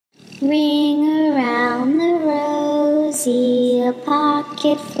Ring around the rosy, a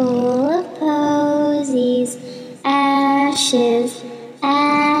pocket full of posies. Ashes,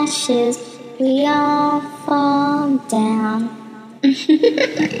 ashes, we all fall down.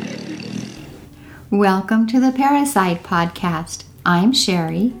 Welcome to the Parasite Podcast. I'm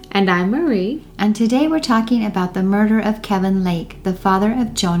Sherry. And I'm Marie. And today we're talking about the murder of Kevin Lake, the father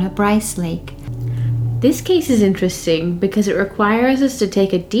of Jonah Bryce Lake. This case is interesting because it requires us to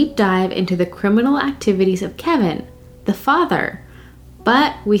take a deep dive into the criminal activities of Kevin, the father.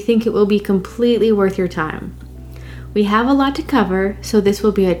 But we think it will be completely worth your time. We have a lot to cover, so this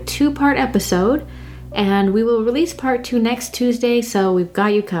will be a 2-part episode, and we will release part 2 next Tuesday, so we've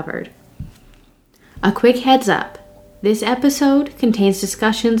got you covered. A quick heads up. This episode contains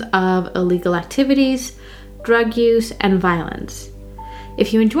discussions of illegal activities, drug use, and violence.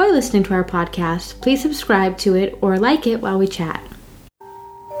 If you enjoy listening to our podcast, please subscribe to it or like it while we chat.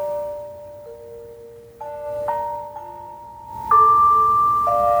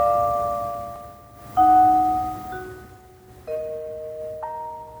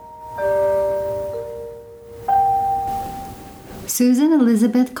 Susan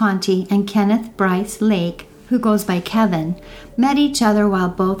Elizabeth Conti and Kenneth Bryce Lake, who goes by Kevin, met each other while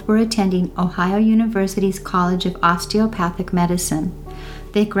both were attending Ohio University's College of Osteopathic Medicine.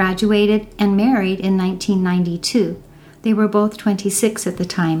 They graduated and married in 1992. They were both 26 at the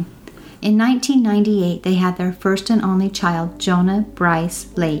time. In 1998, they had their first and only child, Jonah Bryce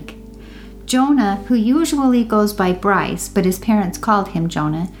Lake. Jonah, who usually goes by Bryce, but his parents called him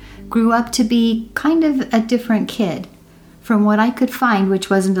Jonah, grew up to be kind of a different kid. From what I could find, which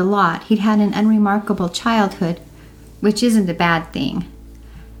wasn't a lot, he'd had an unremarkable childhood, which isn't a bad thing.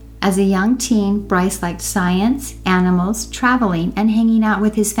 As a young teen, Bryce liked science, animals, traveling, and hanging out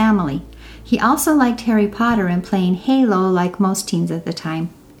with his family. He also liked Harry Potter and playing Halo like most teens at the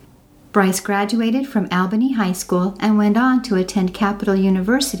time. Bryce graduated from Albany High School and went on to attend Capital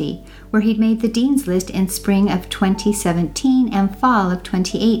University, where he'd made the dean's list in spring of 2017 and fall of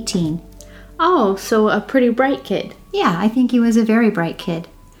 2018. Oh, so a pretty bright kid. Yeah, I think he was a very bright kid.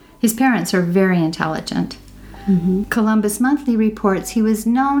 His parents are very intelligent. Columbus Monthly reports he was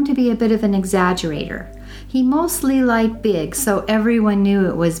known to be a bit of an exaggerator. He mostly lied big, so everyone knew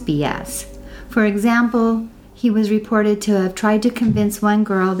it was BS. For example, he was reported to have tried to convince one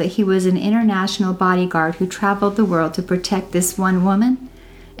girl that he was an international bodyguard who traveled the world to protect this one woman.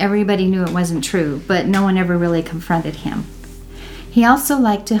 Everybody knew it wasn't true, but no one ever really confronted him. He also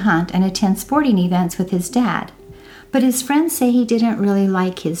liked to hunt and attend sporting events with his dad. But his friends say he didn't really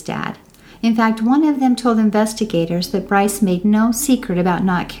like his dad. In fact, one of them told investigators that Bryce made no secret about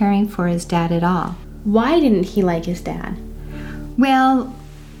not caring for his dad at all. Why didn't he like his dad? Well,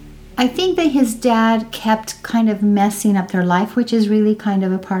 I think that his dad kept kind of messing up their life, which is really kind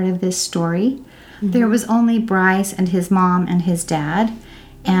of a part of this story. There was only Bryce and his mom and his dad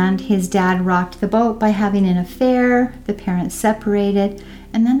rocked the boat by having an affair. The parents separated,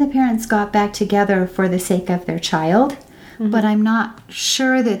 and then the parents got back together for the sake of their child. But I'm not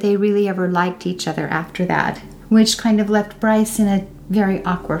sure that they really ever liked each other after that, which kind of left Bryce in a very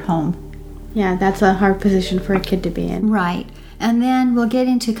awkward home. Yeah, that's a hard position for a kid to be in. Right. And then we'll get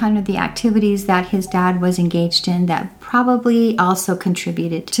into kind of the activities that his dad was engaged in that probably also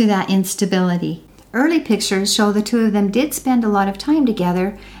contributed to that instability. Early pictures show the two of them did spend a lot of time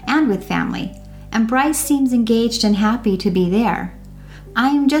together and with family, and Bryce seems engaged and happy to be there.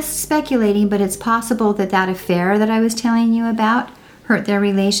 I am just speculating, but it's possible that that affair that I was telling you about hurt their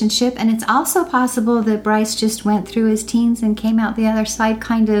relationship, and it's also possible that Bryce just went through his teens and came out the other side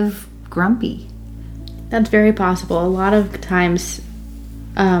kind of grumpy. That's very possible. A lot of times,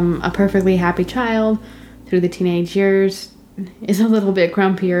 a perfectly happy child through the teenage years is a little bit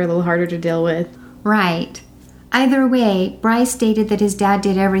grumpier, a little harder to deal with. Right. Either way, Bryce stated that his dad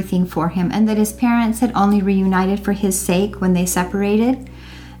did everything for him and that his parents had only reunited for his sake when they separated.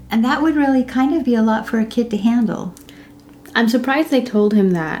 And that would really kind of be a lot for a kid to handle. I'm surprised they told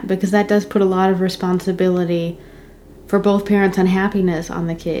him that, because that does put a lot of responsibility for both parents' unhappiness on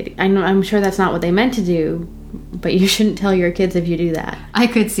the kid. I'm sure that's not what they meant to do, but you shouldn't tell your kids if you do that. I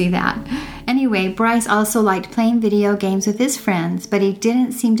could see that. Anyway, Bryce also liked playing video games with his friends, but he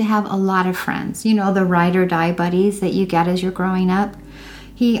didn't seem to have a lot of friends. You know, the ride or die buddies that you get as you're growing up.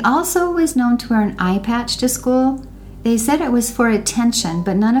 He also was known to wear an eye patch to school. They said it was for attention,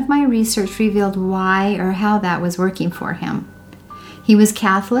 but none of my research revealed why or how that was working for him. He was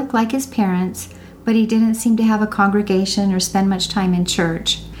Catholic like his parents, but he didn't seem to have a congregation or spend much time in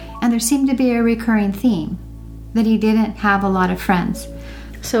church. And there seemed to be a recurring theme, that he didn't have a lot of friends.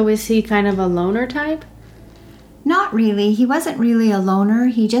 So is he kind of a loner type? Not really. He wasn't really a loner.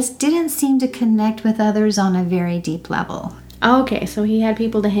 He just didn't seem to connect with others on a very deep level. Okay, so he had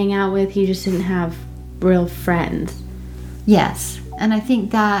people to hang out with. He just didn't have real friends. Yes, and I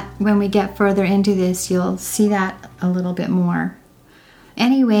think that when we get further into this, you'll see that a little bit more.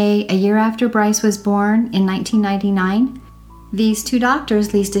 Anyway, a year after Bryce was born in 1999, these two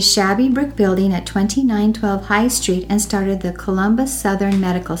doctors leased a shabby brick building at 2912 High Street and started the Columbus Southern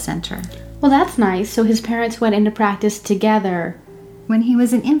Medical Center. Well, that's nice. So his parents went into practice together. When he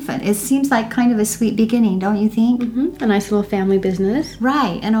was an infant, it seems like kind of a sweet beginning, don't you think? A nice little family business.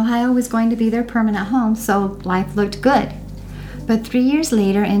 Right, and Ohio was going to be their permanent home, so life looked good. But 3 years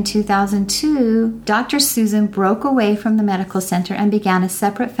later, in 2002, Dr. Susan broke away from the medical center and began a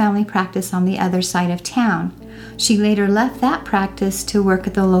separate family practice on the other side of town. She later left that practice to work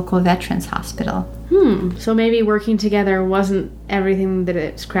at the local veterans hospital. So maybe working together wasn't everything that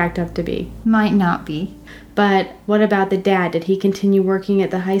it's cracked up to be. Might not be. But what about the dad? Did he continue working at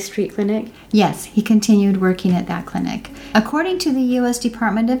the High Street Clinic? Yes, he continued working at that clinic. According to the U.S.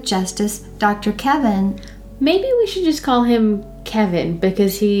 Department of Justice, Dr. Kevin... Maybe we should just call him Kevin,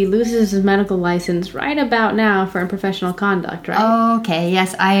 because he loses his medical license right about now for unprofessional conduct, right? Okay,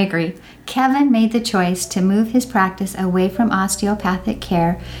 yes, I agree. Kevin made the choice to move his practice away from osteopathic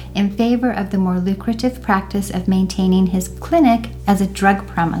care in favor of the more lucrative practice of maintaining his clinic as a drug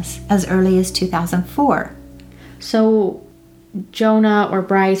premise as early as 2004. So Jonah or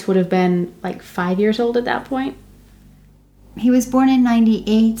Bryce would have been like 5 years old at that point? He was born in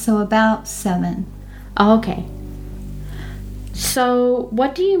 98, so about 7. Oh, okay. So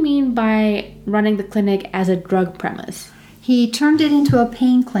what do you mean by running the clinic as a drug premise? He turned it into a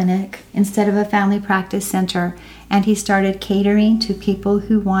pain clinic instead of a family practice center, and he started catering to people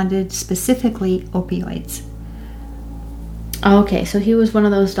who wanted specifically opioids. Okay, so he was one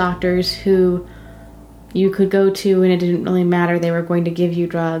of those doctors who you could go to and it didn't really matter. They were going to give you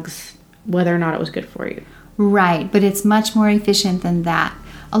drugs whether or not it was good for you. Right, but it's much more efficient than that.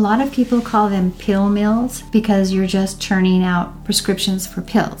 A lot of people call them pill mills because you're just churning out prescriptions for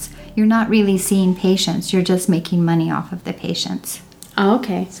pills. You're not really seeing patients, you're just making money off of the patients. Oh,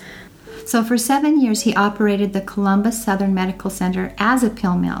 okay. So for 7 years, he operated the Columbus Southern Medical Center as a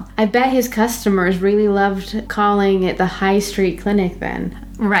pill mill. I bet his customers really loved calling it the High Street Clinic then.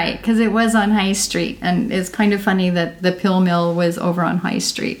 Right, because it was on High Street, and it's kind of funny that the pill mill was over on High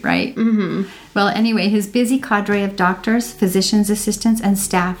Street, right? Mm-hmm. Well, anyway, his busy cadre of doctors, physicians' assistants, and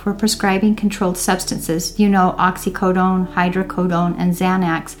staff were prescribing controlled substances, oxycodone, hydrocodone, and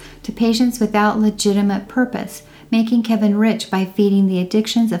Xanax, to patients without legitimate purpose, making Kevin rich by feeding the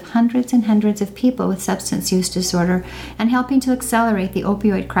addictions of hundreds and hundreds of people with substance use disorder and helping to accelerate the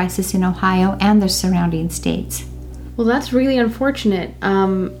opioid crisis in Ohio and the surrounding states. Well, that's really unfortunate.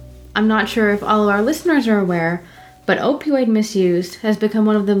 I'm not sure if all of our listeners are aware, but opioid misuse has become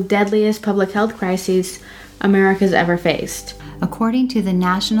one of the deadliest public health crises America's ever faced. According to the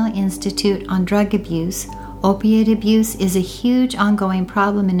National Institute on Drug Abuse, opiate abuse is a huge ongoing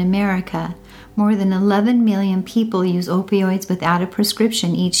problem in America. More than 11 million people use opioids without a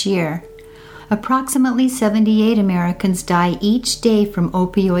prescription each year. Approximately 78 Americans die each day from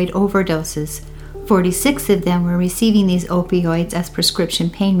opioid overdoses. 46 of them were receiving these opioids as prescription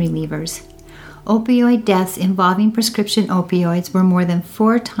pain relievers. Opioid deaths involving prescription opioids were more than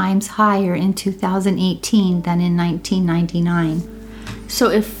 4 times higher in 2018 than in 1999. So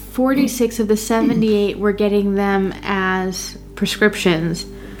if 46 of the 78 were getting them as prescriptions,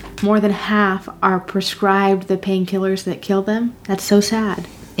 more than half are prescribed the painkillers that kill them? That's so sad.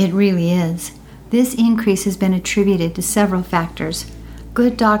 It really is. This increase has been attributed to several factors.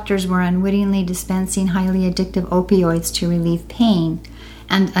 Good doctors were unwittingly dispensing highly addictive opioids to relieve pain,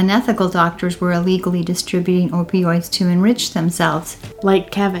 and unethical doctors were illegally distributing opioids to enrich themselves. Like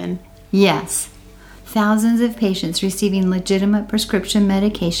Kevin. Yes. Thousands of patients receiving legitimate prescription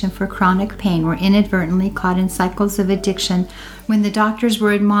medication for chronic pain were inadvertently caught in cycles of addiction when the doctors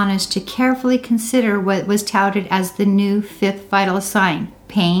were admonished to carefully consider what was touted as the new 5th vital sign,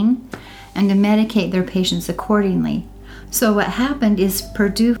 pain, and to medicate their patients accordingly. So what happened is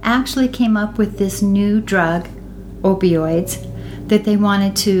Purdue actually came up with this new drug, opioids, that they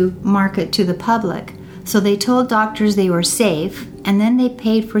wanted to market to the public. So they told doctors they were safe, and then they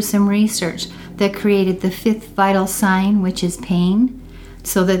paid for some research that created the 5th vital sign, which is pain,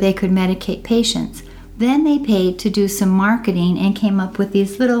 so that they could medicate patients. Then they paid to do some marketing and came up with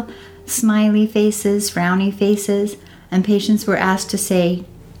these little smiley faces, frowny faces, and patients were asked to say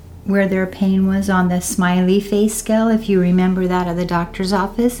where their pain was on the smiley face scale, if you remember that at the doctor's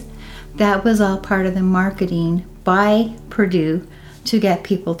office. That was all part of the marketing by Purdue to get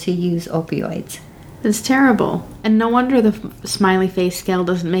people to use opioids. It's terrible. And no wonder the smiley face scale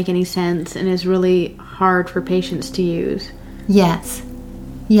doesn't make any sense and is really hard for patients to use. Yes.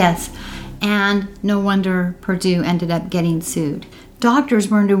 And no wonder Purdue ended up getting sued. Doctors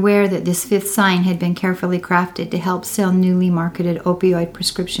weren't aware that this fifth sign had been carefully crafted to help sell newly marketed opioid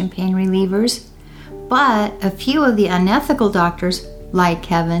prescription pain relievers. But a few of the unethical doctors, like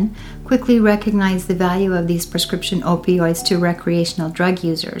Kevin, quickly recognized the value of these prescription opioids to recreational drug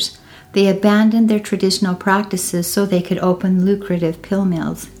users. They abandoned their traditional practices so they could open lucrative pill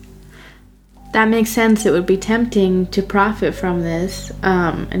mills. That makes sense. It would be tempting to profit from this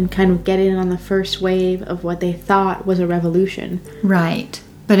and kind of get in on the first wave of what they thought was a revolution. Right.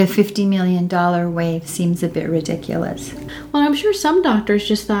 But a $50 million wave seems a bit ridiculous. Well, I'm sure some doctors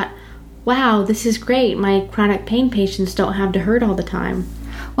just thought, wow, this is great. My chronic pain patients don't have to hurt all the time.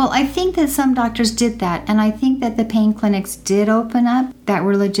 Well, I think that some doctors did that, and I think that the pain clinics did open up that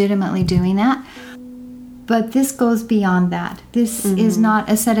were legitimately doing that. But this goes beyond that. This is not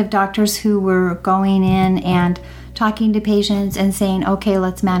a set of doctors who were going in and talking to patients and saying, okay,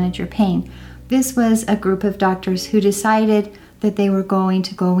 let's manage your pain. This was a group of doctors who decided that they were going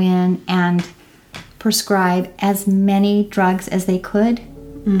to go in and prescribe as many drugs as they could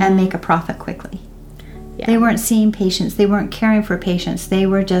and make a profit quickly. Yeah. They weren't seeing patients. They weren't caring for patients. They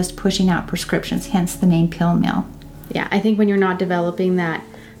were just pushing out prescriptions, hence the name pill mill. Yeah, I think when you're not developing that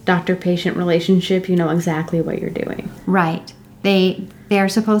doctor-patient relationship, you know exactly what you're doing. Right. They are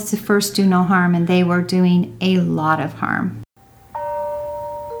supposed to first do no harm, and they were doing a lot of harm.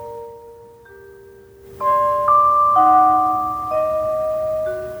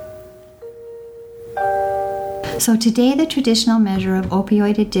 So today the traditional measure of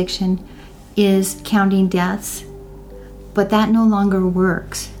opioid addiction is counting deaths, but that no longer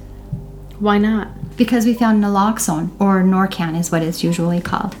works. Why not? Because we found naloxone, or Norcan is what it's usually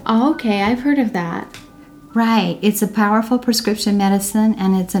called. Oh, okay, I've heard of that. Right, it's a powerful prescription medicine,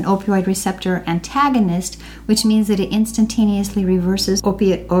 and it's an opioid receptor antagonist, which means that it instantaneously reverses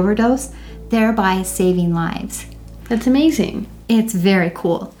opiate overdose, thereby saving lives. That's amazing. It's very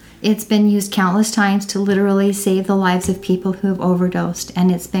cool. It's been used countless times to literally save the lives of people who have overdosed,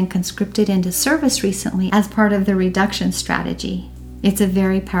 and it's been conscripted into service recently as part of the reduction strategy. It's a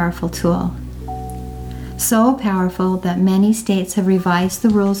very powerful tool. So powerful that many states have revised the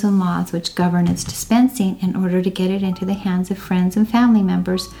rules and laws which govern its dispensing in order to get it into the hands of friends and family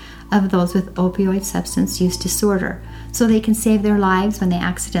members of those with opioid substance use disorder, so they can save their lives when they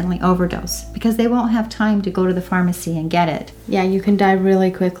accidentally overdose, because they won't have time to go to the pharmacy and get it. Yeah, you can die really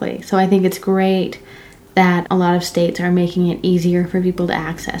quickly. So I think it's great that a lot of states are making it easier for people to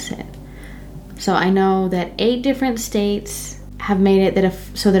access it. So I know that 8 different states have made it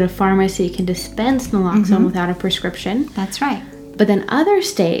so that a pharmacy can dispense naloxone without a prescription. That's right. But then other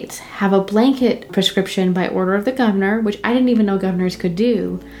states have a blanket prescription by order of the governor, which I didn't even know governors could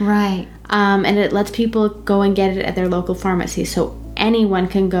do. Right. And it lets people go and get it at their local pharmacy. So anyone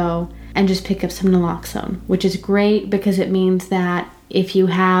can go and just pick up some naloxone, which is great because it means that if you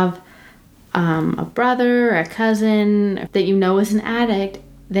have a brother or a cousin that you know is an addict,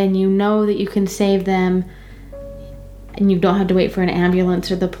 then you know that you can save them and you don't have to wait for an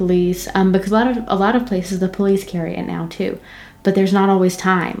ambulance or the police, because a lot of places the police carry it now too, but there's not always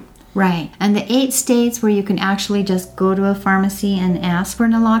time. Right. And the 8 states where you can actually just go to a pharmacy and ask for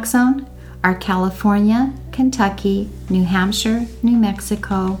naloxone are California, Kentucky, New Hampshire, New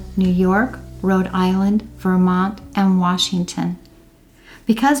Mexico, New York, Rhode Island, Vermont, and Washington.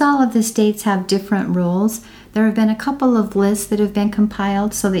 Because all of the states have different rules, there have been a couple of lists that have been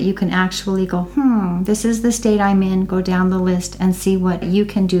compiled so that you can actually go, this is the state I'm in, go down the list and see what you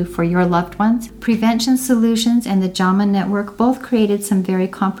can do for your loved ones. Prevention Solutions and the JAMA Network both created some very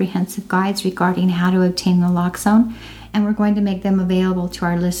comprehensive guides regarding how to obtain naloxone, and we're going to make them available to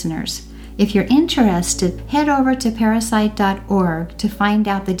our listeners. If you're interested, head over to parasite.org to find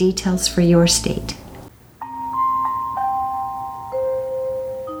out the details for your state.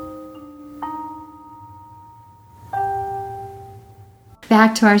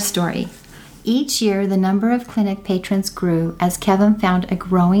 Back to our story. Each year, the number of clinic patrons grew as Kevin found a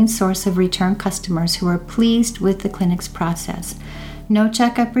growing source of return customers who were pleased with the clinic's process. No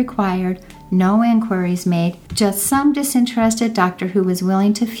checkup required, no inquiries made, just some disinterested doctor who was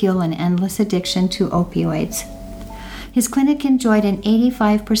willing to fuel an endless addiction to opioids. His clinic enjoyed an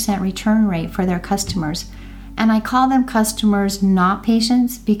 85% return rate for their customers, and I call them customers, not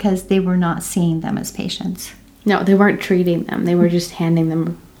patients, because they were not seeing them as patients. No, they weren't treating them. They were just handing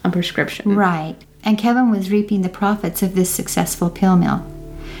them a prescription. Right. And Kevin was reaping the profits of this successful pill mill.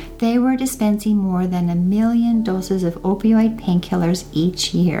 They were dispensing more than 1 million doses of opioid painkillers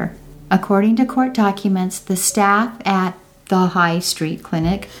each year. According to court documents, the staff at the High Street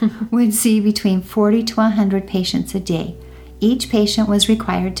Clinic would see between 40 to 100 patients a day. Each patient was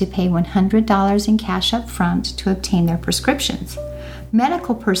required to pay $100 in cash up front to obtain their prescriptions.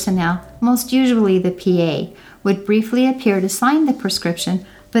 Medical personnel, most usually the PA, would briefly appear to sign the prescription,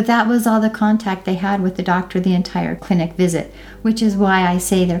 but that was all the contact they had with the doctor the entire clinic visit, which is why I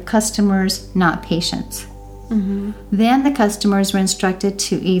say they're customers, not patients. Then the customers were instructed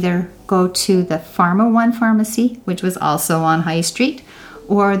to either go to the Pharma One pharmacy, which was also on High Street,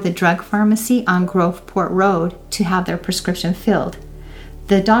 or the drug pharmacy on Groveport Road to have their prescription filled.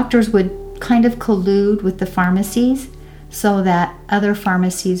 The doctors would kind of collude with the pharmacies so that other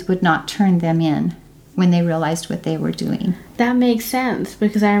pharmacies would not turn them in when they realized what they were doing. That makes sense,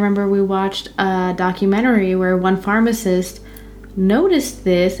 because I remember we watched a documentary where one pharmacist noticed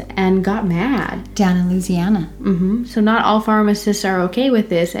this and got mad. Down in Louisiana. So not all pharmacists are okay with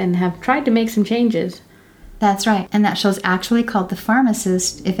this and have tried to make some changes. That's right. And that show's actually called The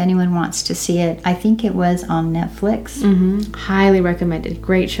Pharmacist, if anyone wants to see it. I think it was on Netflix. Highly recommended.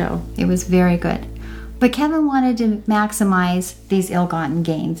 Great show. It was very good. But Kevin wanted to maximize these ill-gotten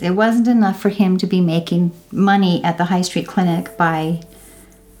gains. It wasn't enough for him to be making money at the High Street Clinic by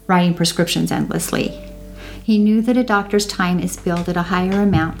writing prescriptions endlessly. He knew that a doctor's time is billed at a higher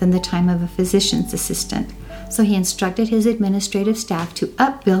amount than the time of a physician's assistant, so he instructed his administrative staff to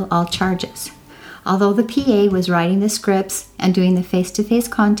upbill all charges. Although the PA was writing the scripts and doing the face-to-face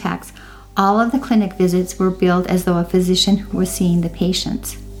contacts, all of the clinic visits were billed as though a physician was seeing the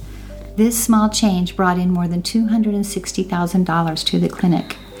patients. This small change brought in more than $260,000 to the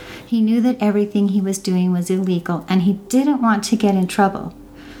clinic. He knew that everything he was doing was illegal, and he didn't want to get in trouble.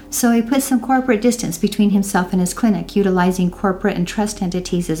 So he put some corporate distance between himself and his clinic, utilizing corporate and trust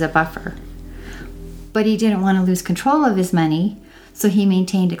entities as a buffer. But he didn't want to lose control of his money, so he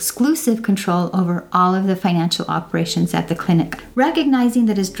maintained exclusive control over all of the financial operations at the clinic. Recognizing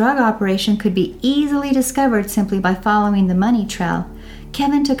that his drug operation could be easily discovered simply by following the money trail,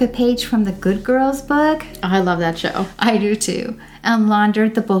 Kevin took a page from the Good Girls book. I love that show. I do too. And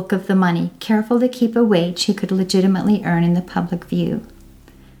laundered the bulk of the money, careful to keep a wage he could legitimately earn in the public view.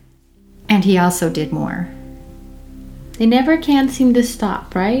 And he also did more. They never can seem to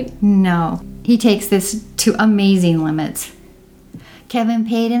stop, right? No. He takes this to amazing limits. Kevin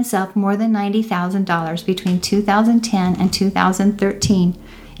paid himself more than $90,000 between 2010 and 2013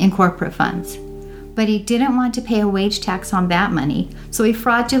 in corporate funds. But he didn't want to pay a wage tax on that money, so he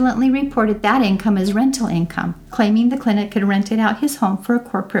fraudulently reported that income as rental income, claiming the clinic could rent it out his home for a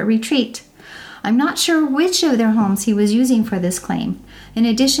corporate retreat. I'm not sure which of their homes he was using for this claim. In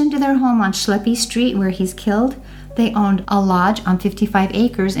addition to their home on Schleppy Street where he's killed, they owned a lodge on 55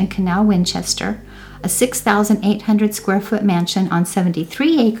 acres in Canal Winchester, a 6,800 square foot mansion on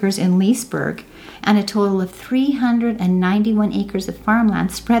 73 acres in Leesburg, and a total of 391 acres of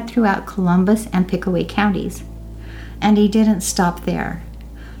farmland spread throughout Columbus and Pickaway counties. And he didn't stop there.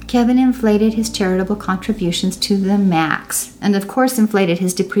 Kevin inflated his charitable contributions to the max, and of course inflated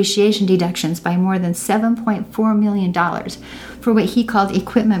his depreciation deductions by more than $7.4 million for what he called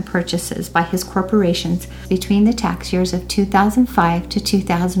equipment purchases by his corporations between the tax years of 2005 to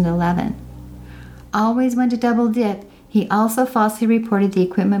 2011. Always when to double dip, he also falsely reported the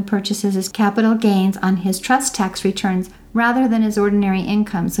equipment purchases as capital gains on his trust tax returns rather than as ordinary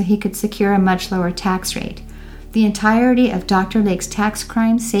income so he could secure a much lower tax rate. The entirety of Dr. Lake's tax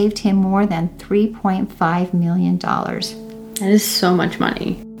crimes saved him more than $3.5 million. That is so much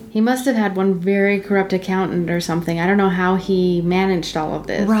money. He must have had one very corrupt accountant or something. I don't know how he managed all of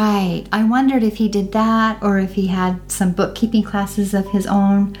this. Right. I wondered if he did that or if he had some bookkeeping classes of his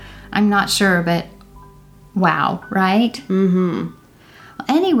own. I'm not sure, but wow, right?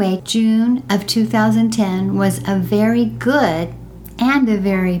 Anyway, June of 2010 was a very good and a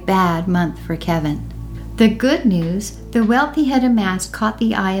very bad month for Kevin. The good news, the wealth he had amassed caught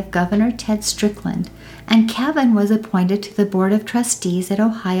the eye of Governor Ted Strickland, and Kevin was appointed to the Board of Trustees at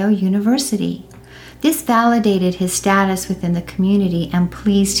Ohio University. This validated his status within the community and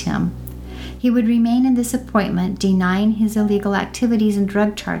pleased him. He would remain in this appointment, denying his illegal activities and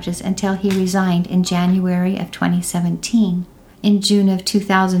drug charges until he resigned in January of 2017. In June of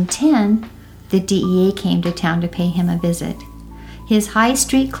 2010, the DEA came to town to pay him a visit. His High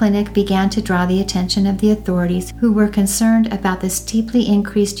Street Clinic began to draw the attention of the authorities who were concerned about the steeply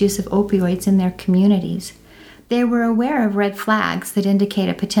increased use of opioids in their communities. They were aware of red flags that indicate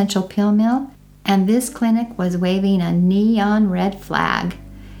a potential pill mill, and this clinic was waving a neon red flag.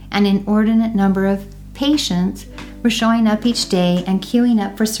 An inordinate number of patients were showing up each day and queuing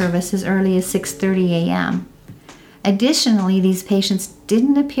up for service as early as 6:30 a.m. Additionally, these patients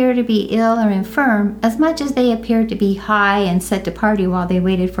didn't appear to be ill or infirm as much as they appeared to be high and set to party while they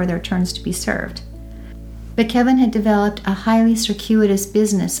waited for their turns to be served. But Kevin had developed a highly circuitous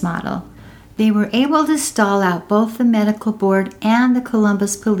business model. They were able to stall out both the medical board and the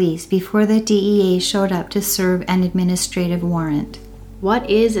Columbus police before the DEA showed up to serve an administrative warrant. What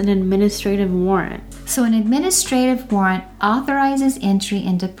is an administrative warrant? So an administrative warrant authorizes entry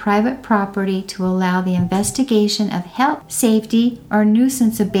into private property to allow the investigation of health, safety, or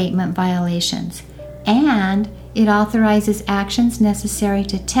nuisance abatement violations. And it authorizes actions necessary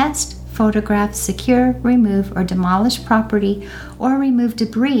to test, photograph, secure, remove, or demolish property or remove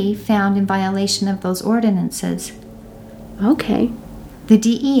debris found in violation of those ordinances. Okay. The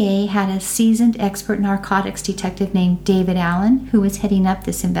DEA had a seasoned expert narcotics detective named David Allen who was heading up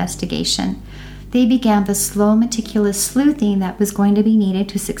this investigation. They began the slow, meticulous sleuthing that was going to be needed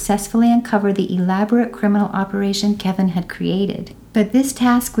to successfully uncover the elaborate criminal operation Kevin had created. But this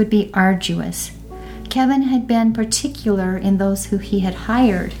task would be arduous. Kevin had been particular in those who he had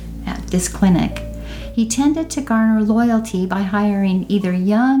hired at this clinic. He tended to garner loyalty by hiring either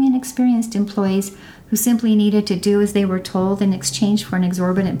young, inexperienced employees who simply needed to do as they were told in exchange for an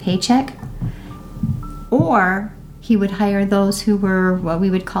exorbitant paycheck, or he would hire those who were what we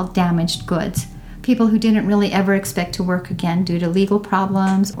would call damaged goods, people who didn't really ever expect to work again due to legal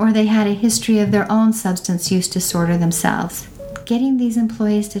problems, or they had a history of their own substance use disorder themselves. Getting these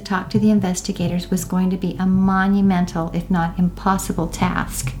employees to talk to the investigators was going to be a monumental, if not impossible,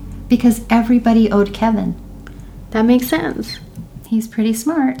 task, because everybody owed Kevin. That makes sense. He's pretty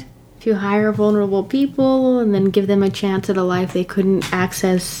smart. If you hire vulnerable people and then give them a chance at a life they couldn't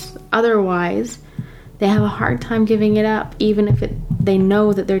access otherwise, they have a hard time giving it up, even if they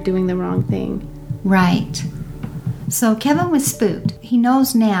know that they're doing the wrong thing. Right. So Kevin was spooked. He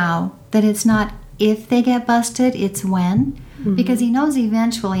knows now that it's not if they get busted, it's when. Mm-hmm. Because he knows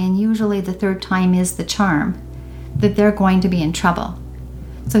eventually, and usually the third time is the charm, that they're going to be in trouble.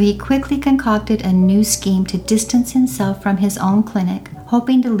 So he quickly concocted a new scheme to distance himself from his own clinic,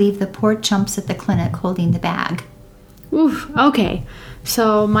 hoping to leave the poor chumps at the clinic holding the bag. Oof, okay.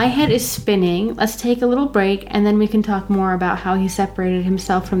 So my head is spinning. Let's take a little break, and then we can talk more about how he separated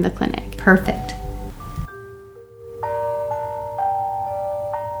himself from the clinic. Perfect.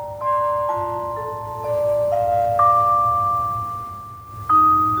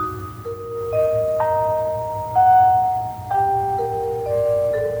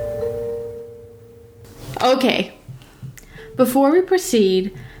 Okay. Before we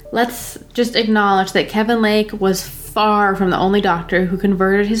proceed, let's just acknowledge that Kevin Lake was far from the only doctor who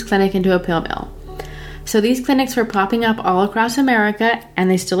converted his clinic into a pill mill. So these clinics were popping up all across America, and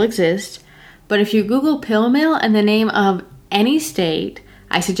they still exist. But if you Google pill mill and the name of any state,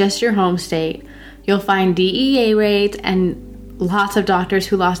 I suggest your home state, you'll find DEA raids and lots of doctors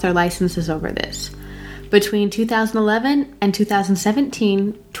who lost their licenses over this. Between 2011 and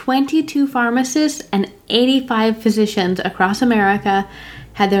 2017, 22 pharmacists and 85 physicians across America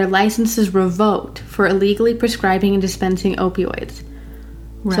had their licenses revoked for illegally prescribing and dispensing opioids.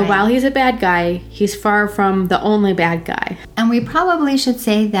 Right. So while he's a bad guy, he's far from the only bad guy. And we probably should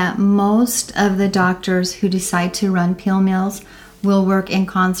say that most of the doctors who decide to run pill mills will work in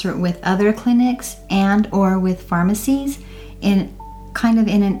concert with other clinics and or with pharmacies in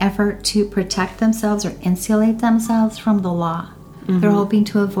an effort to protect themselves or insulate themselves from the law. Mm-hmm. They're hoping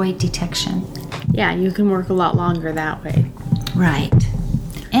to avoid detection. Yeah, you can work a lot longer that way. Right.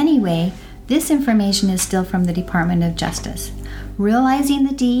 Anyway, this information is still from the Department of Justice. Realizing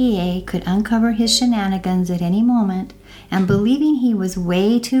the DEA could uncover his shenanigans at any moment, and believing he was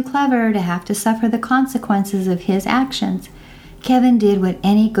way too clever to have to suffer the consequences of his actions, Kevin did what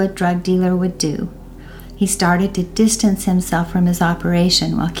any good drug dealer would do. He started to distance himself from his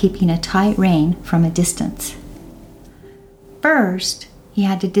operation while keeping a tight rein from a distance. First, he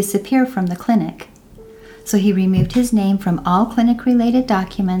had to disappear from the clinic. So he removed his name from all clinic-related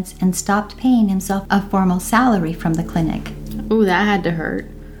documents and stopped paying himself a formal salary from the clinic. Ooh, that had to hurt.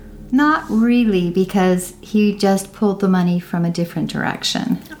 Not really, because he just pulled the money from a different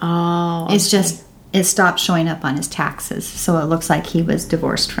direction. Oh. Okay. It stopped showing up on his taxes, so it looks like he was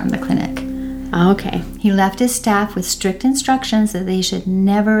divorced from the clinic. Okay. He left his staff with strict instructions that they should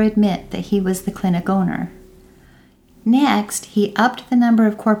never admit that he was the clinic owner. Next, he upped the number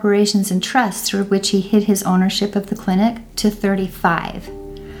of corporations and trusts through which he hid his ownership of the clinic to 35.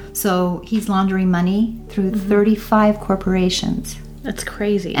 So he's laundering money through 35 corporations. That's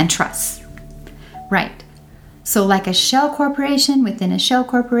crazy. And trusts. Right. So like a shell corporation within a shell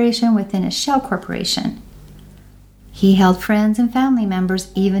corporation within a shell corporation. He held friends and family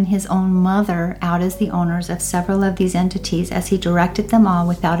members, even his own mother, out as the owners of several of these entities as he directed them all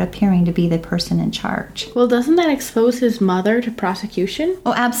without appearing to be the person in charge. Well, doesn't that expose his mother to prosecution?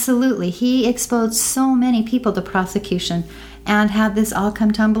 Oh, absolutely. He exposed so many people to prosecution, and had this all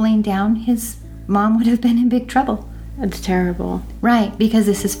come tumbling down, his mom would have been in big trouble. That's terrible. Right, because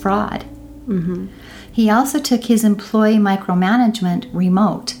this is fraud. Mm-hmm. He also took his employee micromanagement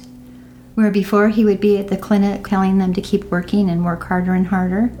remote, where before he would be at the clinic telling them to keep working and work harder and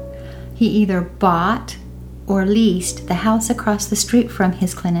harder. He either bought or leased the house across the street from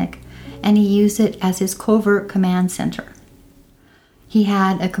his clinic, and he used it as his covert command center. He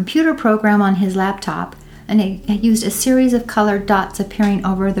had a computer program on his laptop, and it used a series of colored dots appearing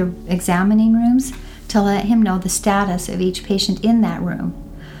over the examining rooms to let him know the status of each patient in that room.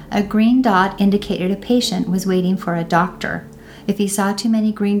 A green dot indicated a patient was waiting for a doctor. If he saw too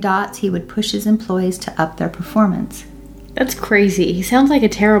many green dots, he would push his employees to up their performance. That's crazy. He sounds like a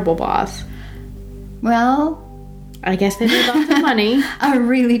terrible boss. Well, I guess they made lots of money. A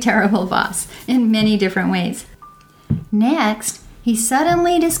really terrible boss in many different ways. Next, he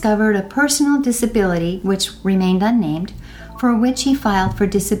suddenly discovered a personal disability, which remained unnamed, for which he filed for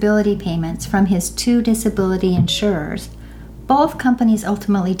disability payments from his 2 disability insurers. Both companies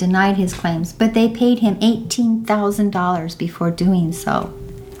ultimately denied his claims, but they paid him $18,000 before doing so.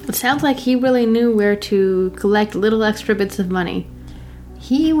 It sounds like he really knew where to collect little extra bits of money.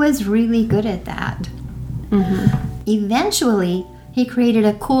 He was really good at that. Mm-hmm. Eventually, he created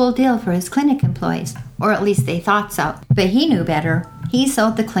a cool deal for his clinic employees, or at least they thought so. But he knew better. He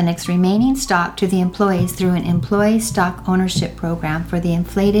sold the clinic's remaining stock to the employees through an employee stock ownership program for the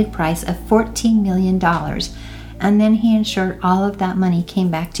inflated price of $14 million. And then he ensured all of that money came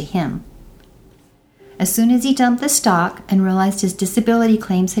back to him. As soon as he dumped the stock and realized his disability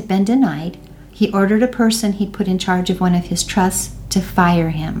claims had been denied, he ordered a person he'd put in charge of one of his trusts to fire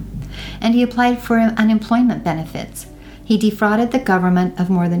him. And he applied for unemployment benefits. He defrauded the government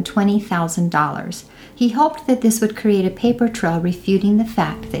of more than $20,000. He hoped that this would create a paper trail refuting the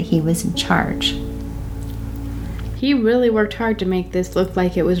fact that he was in charge. He really worked hard to make this look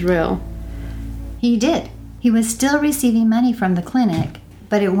like it was real. He did. He was still receiving money from the clinic,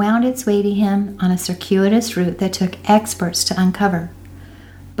 but it wound its way to him on a circuitous route that took experts to uncover.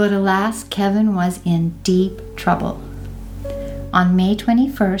 But alas, Kevin was in deep trouble. On May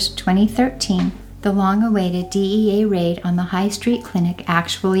 21st, 2013, the long-awaited DEA raid on the High Street Clinic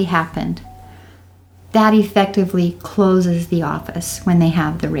actually happened. That effectively closes the office when they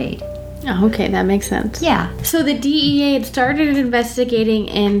have the raid. Oh, okay, that makes sense. Yeah. So the DEA had started investigating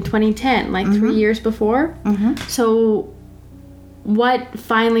in 2010, like 3 years before? Mm-hmm. So what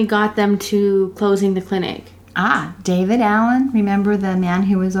finally got them to closing the clinic? David Allen, remember the man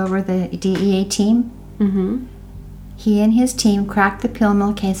who was over the DEA team? Mm-hmm. He and his team cracked the pill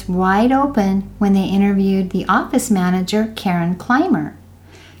mill case wide open when they interviewed the office manager, Karen Clymer.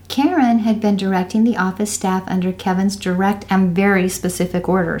 Karen had been directing the office staff under Kevin's direct and very specific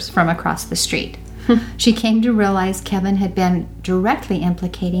orders from across the street. She came to realize Kevin had been directly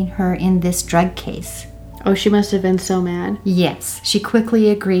implicating her in this drug case. Oh, she must have been so mad. Yes, she quickly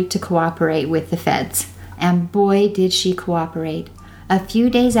agreed to cooperate with the feds. And boy, did she cooperate. A few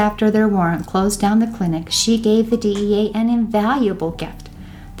days after their warrant closed down the clinic, she gave the DEA an invaluable gift,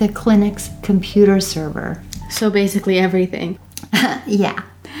 the clinic's computer server. So basically everything. Yeah.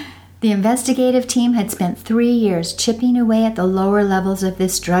 The investigative team had spent 3 years chipping away at the lower levels of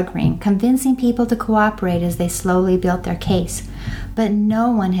this drug ring, convincing people to cooperate as they slowly built their case. But no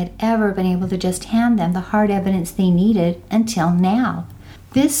one had ever been able to just hand them the hard evidence they needed until now.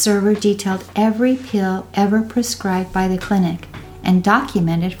 This server detailed every pill ever prescribed by the clinic and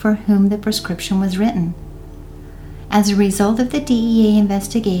documented for whom the prescription was written. As a result of the DEA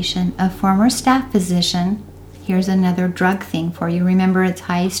investigation, a former staff physician, here's another drug thing for you. Remember it's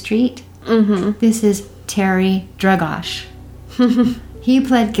High Street? Mm-hmm. This is Terry Dragosh. He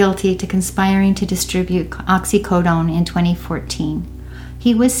pled guilty to conspiring to distribute oxycodone in 2014.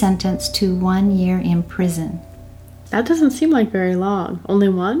 He was sentenced to 1 year in prison. That doesn't seem like very long. Only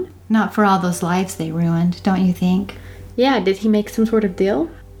one? Not for all those lives they ruined, don't you think? Yeah, did he make some sort of deal?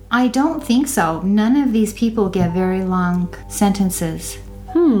 I don't think so. None of these people get very long sentences.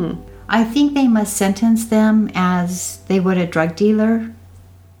 I think they must sentence them as they would a drug dealer.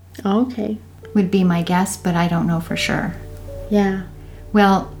 Oh, okay. Would be my guess, but I don't know for sure. Yeah.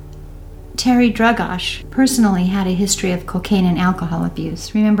 Well, Terry Dragosh personally had a history of cocaine and alcohol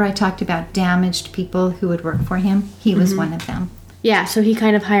abuse. Remember I talked about damaged people who would work for him? He was one of them. Yeah, so he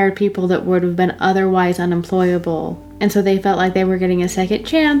kind of hired people that would have been otherwise unemployable And so they felt like they were getting a second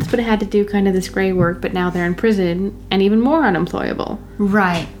chance, but it had to do kind of this gray work, but now they're in prison and even more unemployable.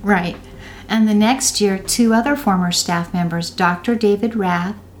 Right. And the next year, 2 other former staff members, Dr. David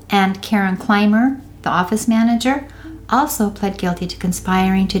Rath and Karen Clymer, the office manager, also pled guilty to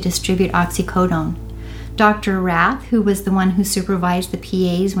conspiring to distribute oxycodone. Dr. Rath, who was the one who supervised the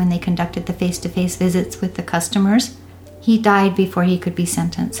PAs when they conducted the face-to-face visits with the customers, he died before he could be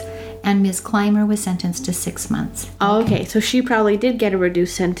sentenced. And Ms. Clymer was sentenced to 6 months. Oh, okay. So she probably did get a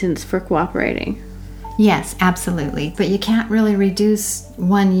reduced sentence for cooperating. Yes, absolutely. But you can't really reduce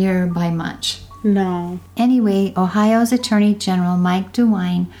 1 year by much. No. Anyway, Ohio's Attorney General Mike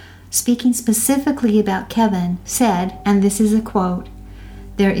DeWine, speaking specifically about Kevin, said, and this is a quote,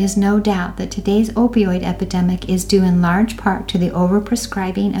 "There is no doubt that today's opioid epidemic is due in large part to the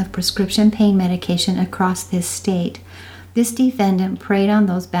overprescribing of prescription pain medication across this state. This defendant preyed on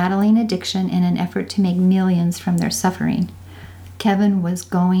those battling addiction in an effort to make millions from their suffering. Kevin was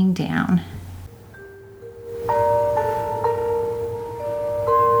going down."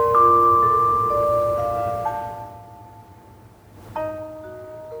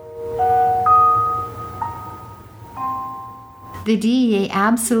 The DEA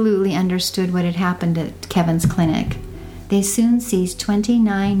absolutely understood what had happened at Kevin's clinic. They soon seized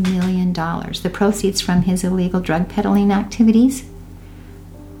 $29 million, the proceeds from his illegal drug peddling activities.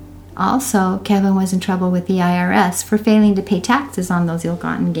 Also, Kevin was in trouble with the IRS for failing to pay taxes on those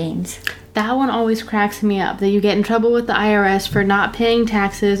ill-gotten gains. That one always cracks me up, that you get in trouble with the IRS for not paying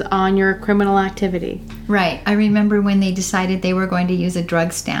taxes on your criminal activity. Right. I remember when they decided they were going to use a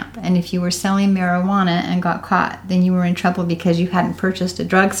drug stamp. And if you were selling marijuana and got caught, then you were in trouble because you hadn't purchased a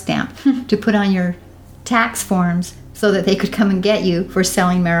drug stamp to put on your tax forms so that they could come and get you for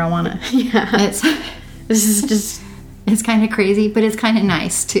selling marijuana. Yeah. It's kind of crazy, but it's kind of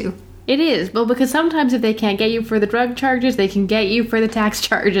nice too. It is. Well, because sometimes if they can't get you for the drug charges, they can get you for the tax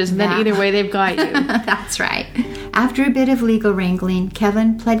charges. And then either way, they've got you. That's right. After a bit of legal wrangling,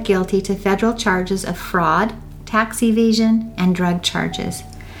 Kevin pled guilty to federal charges of fraud, tax evasion, and drug charges.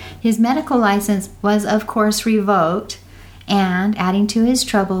 His medical license was, of course, revoked, and adding to his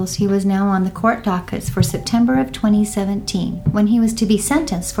troubles, he was now on the court dockets for September of 2017, when he was to be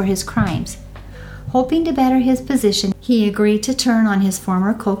sentenced for his crimes. Hoping to better his position, he agreed to turn on his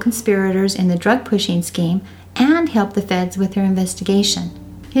former co-conspirators in the drug-pushing scheme and help the feds with their investigation.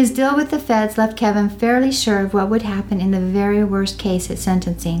 His deal with the feds left Kevin fairly sure of what would happen in the very worst case at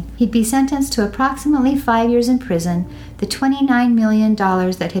sentencing. He'd be sentenced to approximately 5 years in prison. The $29 million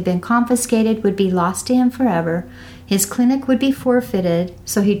that had been confiscated would be lost to him forever. His clinic would be forfeited,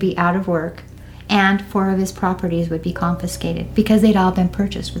 so he'd be out of work. And 4 of his properties would be confiscated because they'd all been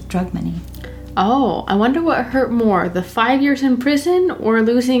purchased with drug money. Oh, I wonder what hurt more, the 5 years in prison or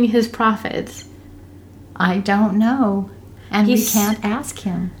losing his profits? I don't know. And we can't ask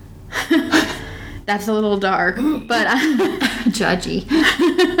him. That's a little dark, but... Judgy.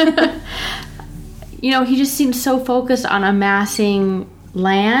 You know, he just seems so focused on amassing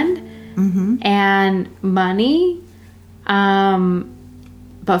land and money.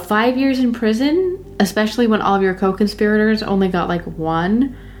 But 5 years in prison, especially when all of your co-conspirators only got like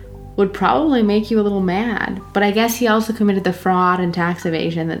 1... would probably make you a little mad. But I guess he also committed the fraud and tax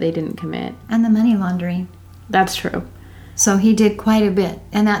evasion that they didn't commit. And the money laundering. That's true. So he did quite a bit.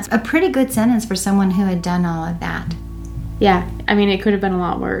 And that's a pretty good sentence for someone who had done all of that. Yeah, I mean, it could have been a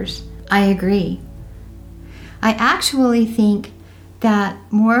lot worse. I agree. I actually think that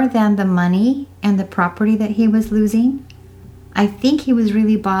more than the money and the property that he was losing, I think he was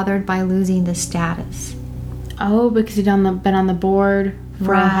really bothered by losing the status. Oh, because he'd been on the board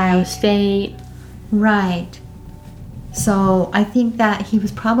for Ohio State. Right. So I think that he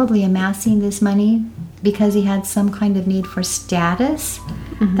was probably amassing this money because he had some kind of need for status.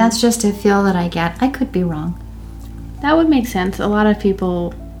 That's just a feel that I get. I could be wrong. That would make sense. A lot of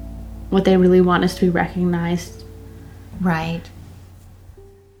people, what they really want is to be recognized. Right.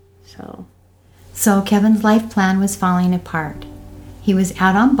 So Kevin's life plan was falling apart. He was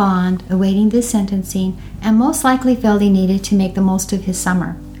out on bond, awaiting the sentencing, and most likely felt he needed to make the most of his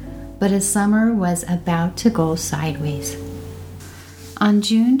summer. But his summer was about to go sideways. On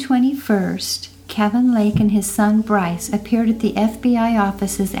June 21st, Kevin Lake and his son Bryce appeared at the FBI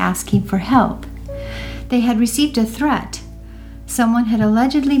offices asking for help. They had received a threat. Someone had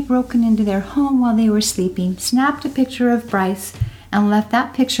allegedly broken into their home while they were sleeping, snapped a picture of Bryce, and left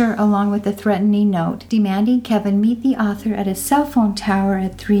that picture along with a threatening note demanding Kevin meet the author at a cell phone tower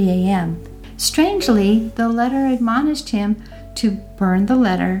at 3 a.m. Strangely, the letter admonished him to burn the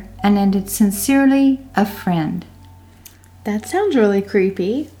letter and ended, "Sincerely, a friend." that sounds really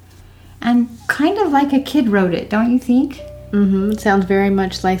creepy. And kind of like a kid wrote it, don't you think? Mm-hmm. It sounds very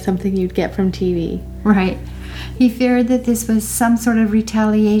much like something you'd get from TV. Right. He feared that this was some sort of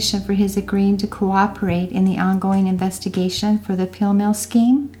retaliation for his agreeing to cooperate in the ongoing investigation for the pill mill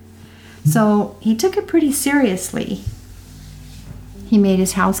scheme. So he took it pretty seriously. He made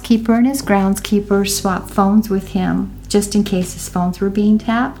his housekeeper and his groundskeeper swap phones with him just in case his phones were being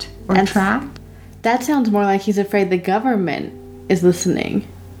tapped or tracked. That sounds more like he's afraid the government is listening.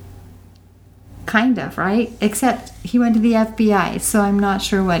 Kind of, right? Except he went to the FBI, so I'm not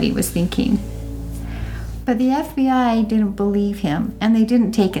sure what he was thinking. But the FBI didn't believe him, and they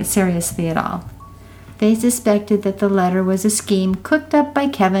didn't take it seriously at all. They suspected that the letter was a scheme cooked up by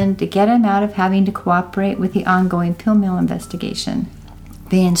Kevin to get him out of having to cooperate with the ongoing pill mill investigation.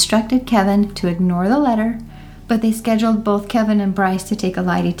 They instructed Kevin to ignore the letter, but they scheduled both Kevin and Bryce to take a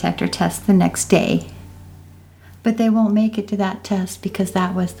lie detector test the next day. But they won't make it to that test because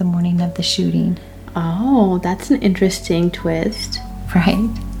that was the morning of the shooting. Oh, that's an interesting twist. Right.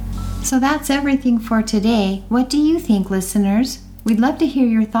 So that's everything for today. What do you think, listeners? We'd love to hear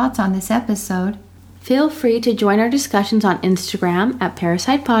your thoughts on this episode. Feel free to join our discussions on Instagram at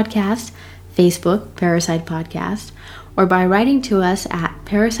Parasite Podcast, Facebook, Parasite Podcast, or by writing to us at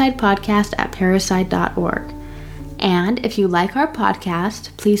parasitepodcast@parasite.org. And if you like our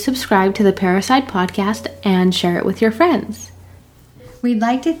podcast, please subscribe to the Parasite Podcast and share it with your friends. We'd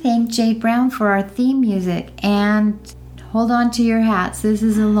like to thank Jade Brown for our theme music, and hold on to your hats, this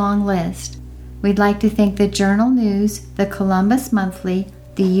is a long list. We'd like to thank the Journal News, the Columbus Monthly,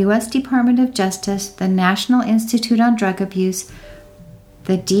 the U.S. Department of Justice, the National Institute on Drug Abuse,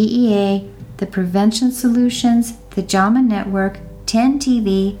 the DEA, the Prevention Solutions, the JAMA Network, 10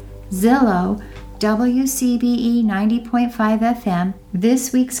 TV, Zillow, WCBE 90.5 FM,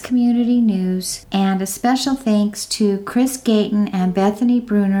 This Week's Community News, and a special thanks to Chris Gayton and Bethany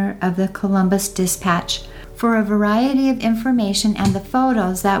Bruner of the Columbus Dispatch for a variety of information and the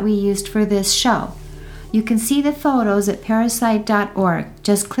photos that we used for this show. You can see the photos at parasite.org.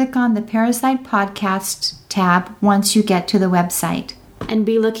 Just click on the Parasite Podcast tab once you get to the website. And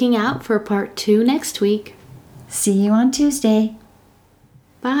be looking out for part 2 next week. See you on Tuesday.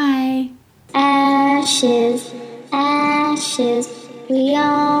 Bye. Ashes, ashes, we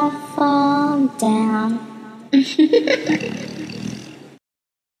all fall down.